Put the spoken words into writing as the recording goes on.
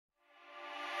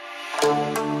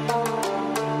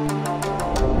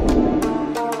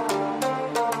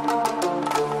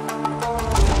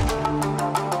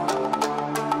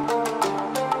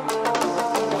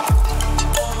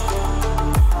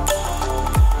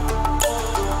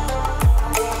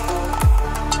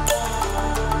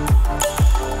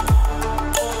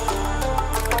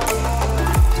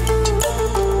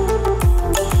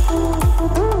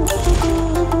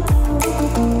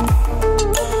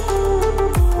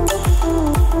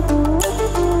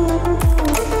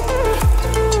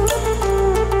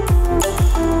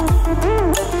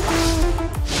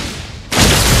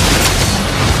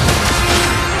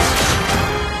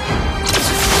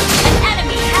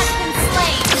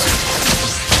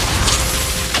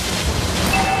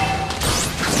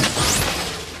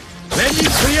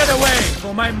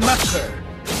My master.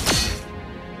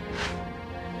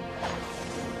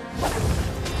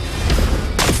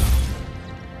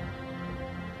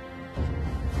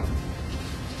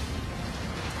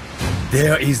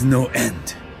 There is no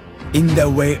end in the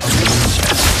way of ninja.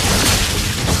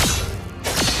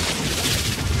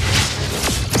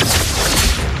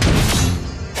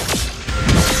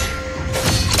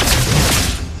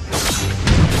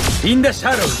 In the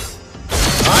shadows,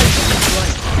 I see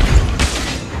light.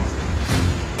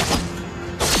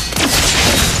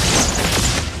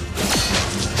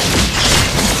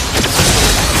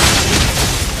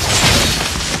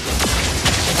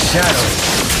 Shadow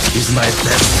is my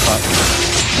best partner.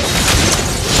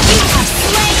 You have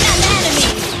slain an enemy!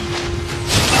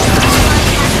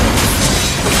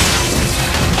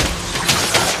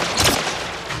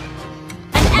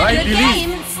 My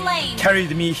belief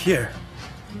carried me here.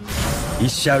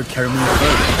 It shall carry me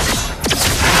further.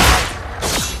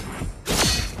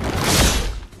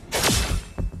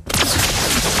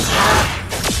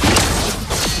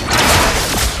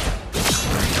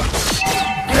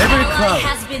 Every crown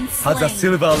has a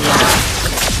silver line.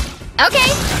 Okay.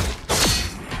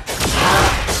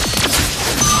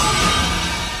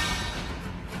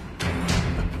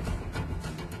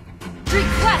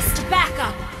 Request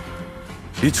backup.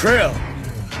 Betrayal.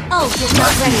 Oh, you're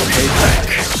not ready. Paid back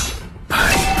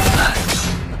by blood.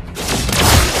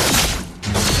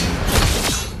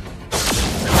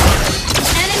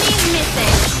 Enemy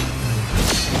missing.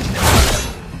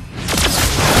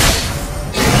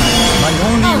 My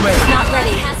only way not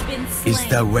ready. is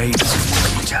the way of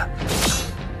ninja.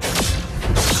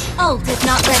 Ult is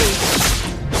not ready.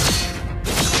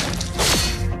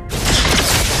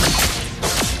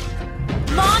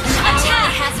 Launch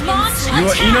attack has launched.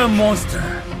 Your inner monster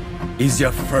is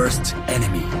your first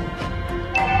enemy.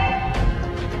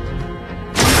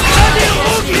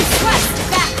 Request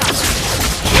backup.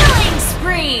 Killing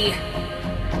spree.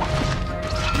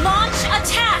 Launch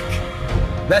attack.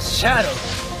 The shadow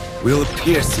will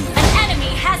pierce you. An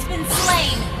enemy has been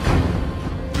slain.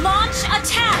 Launch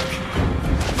attack.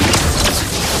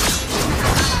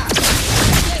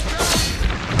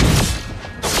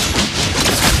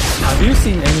 Have you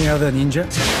seen any other ninja?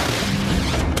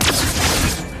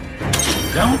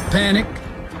 Don't panic.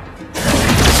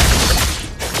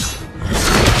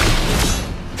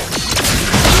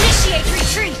 Initiate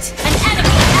retreat. An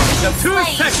enemy has The been 2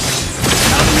 slain. seconds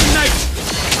shall unite.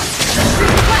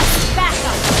 Request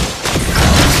backup.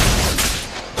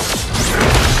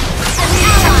 An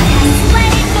ally has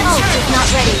slain the turret. Is not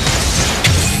ready.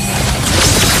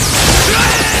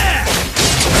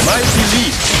 My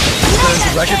belief turns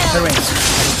rugged terrain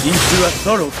into a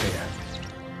thoroughfare.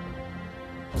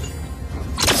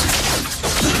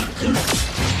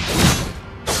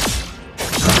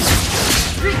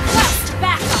 Request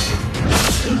backup.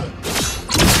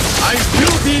 I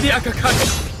will be the Akakage.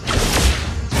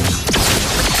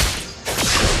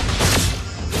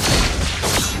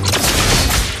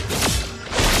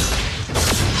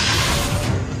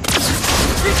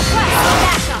 Request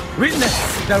backup. Witness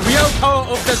the real power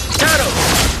of the shadow.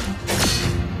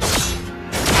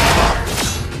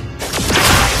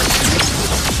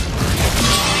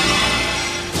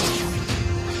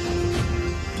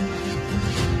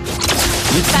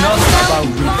 It's not about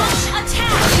me. Launch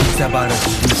attack. It's about a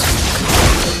belief.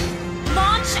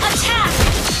 Launch attack.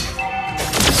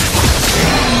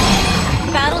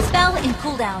 Battle spell in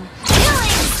cooldown.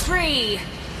 Killing spree.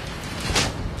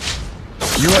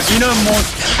 Your inner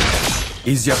monster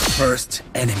is your first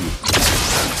enemy.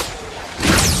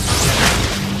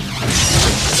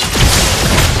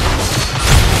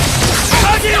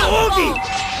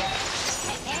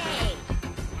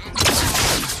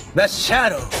 The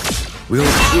shadow will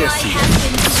pierce you.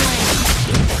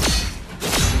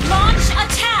 Launch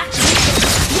attack.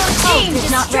 Your team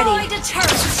is not ready. A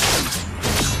turret.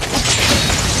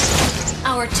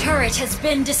 Our Our turret has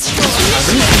been destroyed.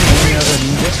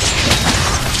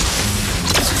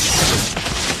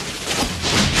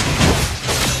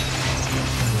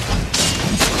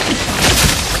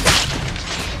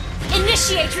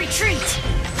 Initiate retreat.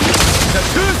 The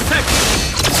two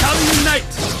sects shall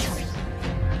unite.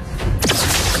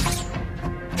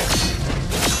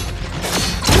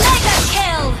 Mega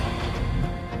kill.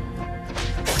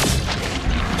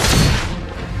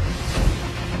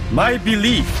 My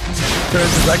belief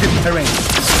turns rugged terrain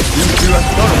into a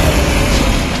thoroughfare.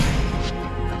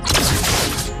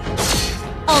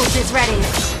 Ult is ready.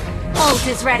 Ult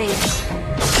is ready.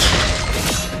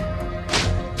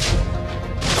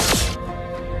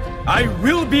 I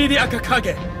will be the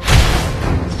Akakage.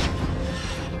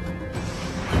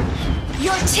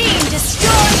 Your team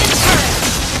destroyed the turret.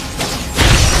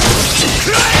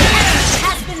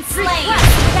 Has been slain.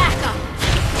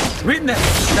 Backup. Witness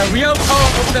the real power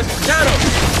of the shadow.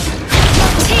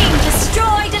 Your team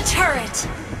destroyed a turret.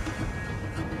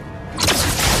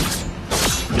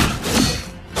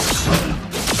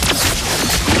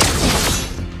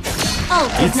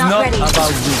 Ult is It's not not ready.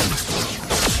 about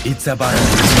winning. It's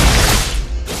about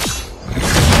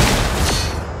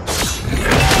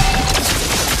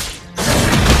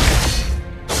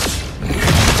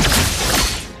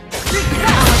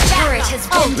Our turret has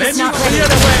been let me not ready. clear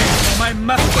the way for my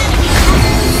master.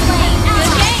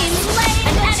 Good game. Slain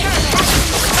the turret.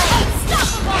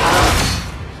 Unstoppable.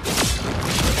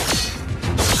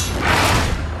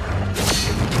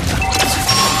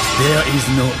 There is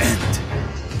no end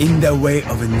in the way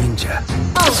of a ninja.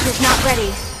 Ult is not ready.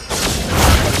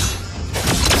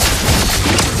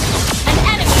 An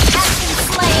enemy has been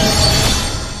slain.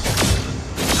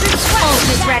 Ult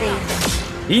is ready.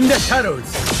 In the shadows,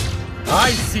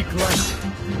 I seek light.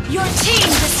 Your team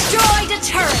destroyed a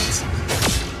turret.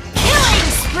 Killing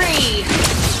spree.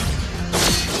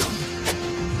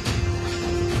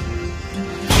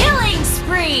 Killing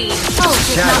spree. Ult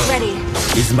is not ready.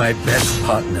 Is my best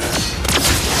partner.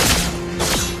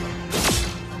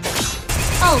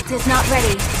 Ult is not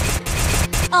ready.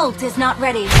 Ult is not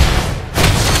ready.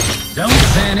 Don't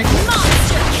panic.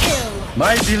 Monster kill.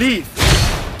 My belief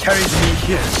carries me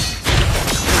here.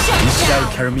 Shut You shall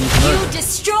down. carry me You further.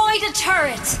 destroyed a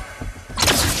turret.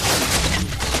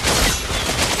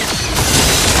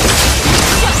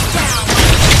 Shut down.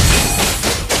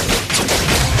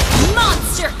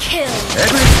 Monster kill.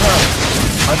 Every cloud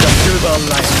has a silver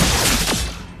lining.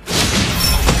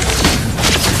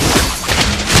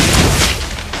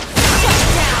 Shut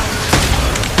down.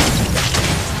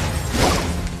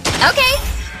 Okay.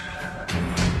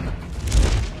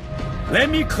 Let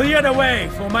me clear the way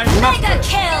for my Mega master.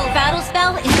 kill. Battle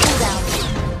spell in cooldown.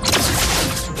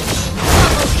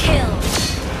 Double kill.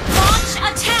 Launch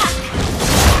attack.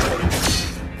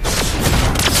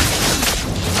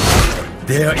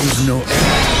 There is no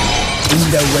end in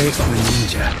the way of a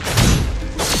ninja.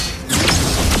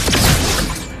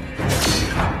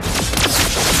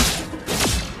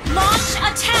 Launch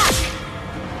attack.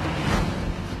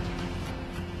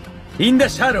 In the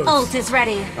shadows, Ult is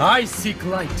ready. I seek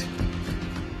light.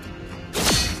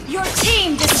 Your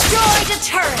team destroyed a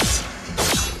turret.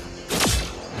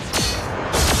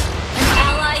 An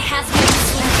ally has been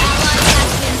slain. An ally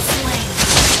has been slain.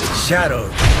 Shadow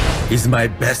is my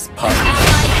best An partner.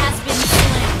 ally has been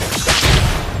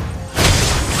slain.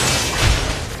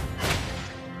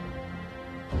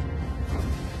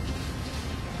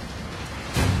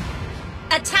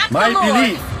 Attack My the Lord.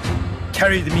 belief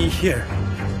carried me here.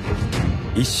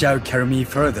 It shall carry me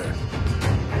further.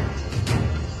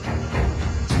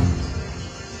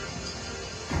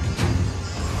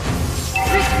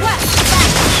 Request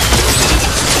backup.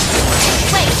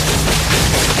 Wait.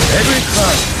 Every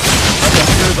cloud has a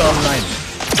silver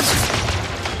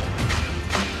lining.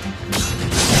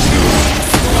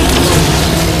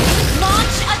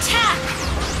 Launch attack.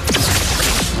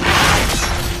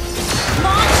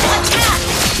 Launch attack.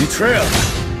 Betrayal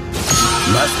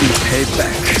must be paid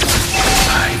back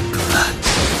by blood.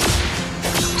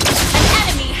 An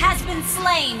enemy has been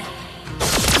slain.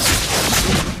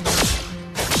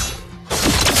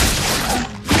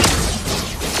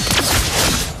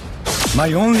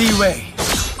 My only way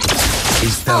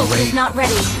is the Ult way is not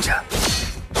ready. of ninja.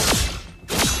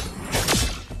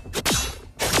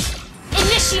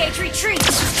 Initiate retreat.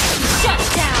 Shut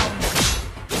down.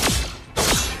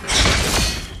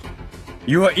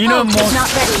 Your Ult is innermost not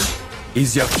ready.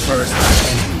 is your first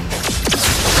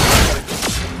enemy.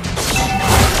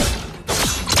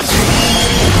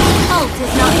 Ult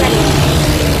is not ready.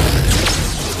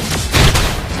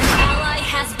 An ally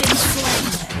has been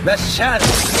slain. The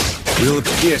shadow will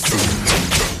pierce him.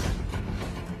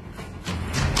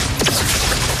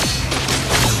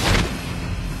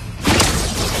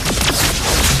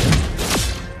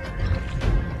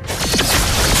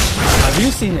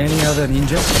 seen any other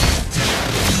ninja?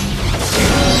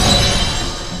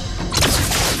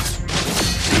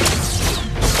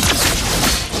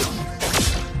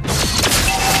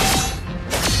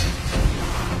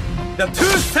 The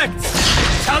two sects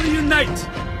shall unite!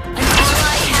 An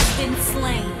ally has been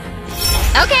slain.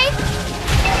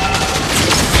 Okay.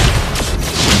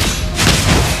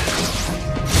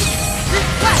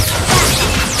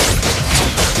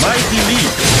 My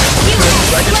belief You turns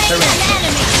have rugged slain terrain an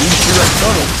enemy. into a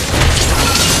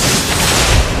thoroughfare.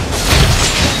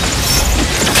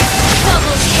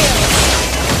 Double kill.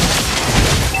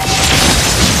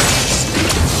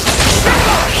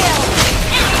 Triple kill.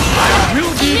 I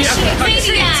will be the Initiate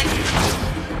Paquito. MANIAC.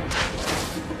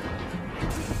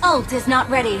 Ult is not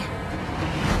ready.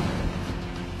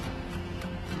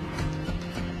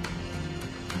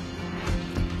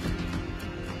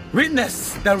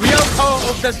 Witness the real power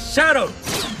of the shadow.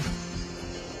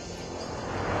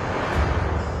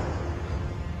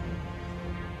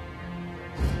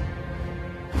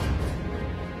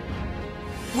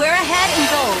 We're ahead in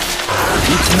gold.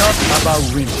 It's not about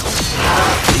winning.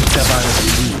 It's about a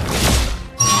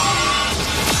belief.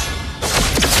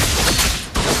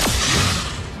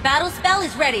 Battle spell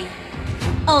is ready.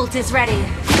 Ult is ready.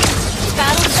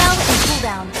 Battle spell and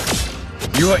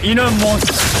cooldown. Your inner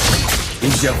monster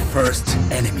is your first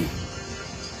enemy.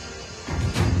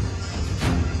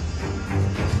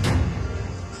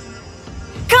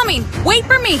 Coming! Wait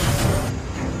for me!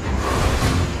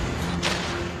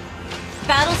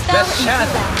 Battle spell The and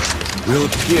shadow cooldown. will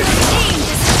pierce. Team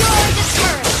destroy the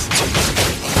turret.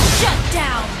 Shut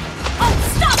down.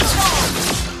 Unstoppable.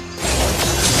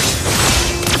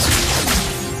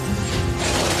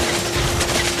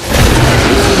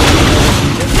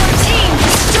 Your team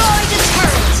destroyed the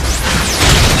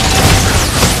turret.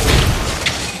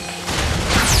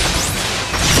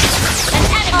 An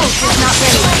enemy is not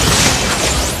ready.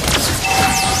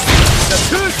 The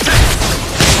two sects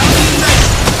shall unite.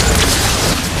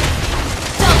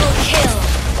 Double kill.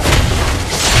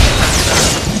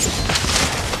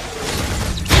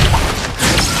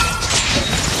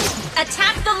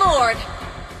 Attack the Lord.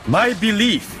 My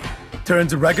belief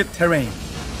turns rugged terrain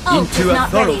Ult into is a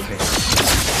not ready. thoroughfare.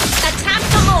 Attack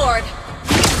the Lord.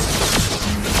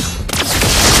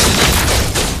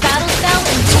 Battle spell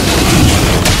and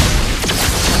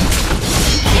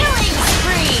killing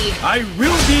spree. I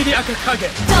will be the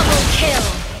Akakage. Double kill.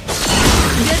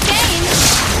 Good game.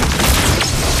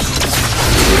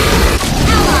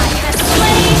 Ally has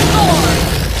slain Lord.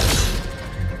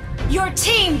 Your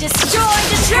team destroyed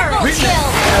the turret. Witness Kill.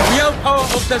 the real power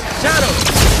of the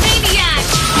shadow.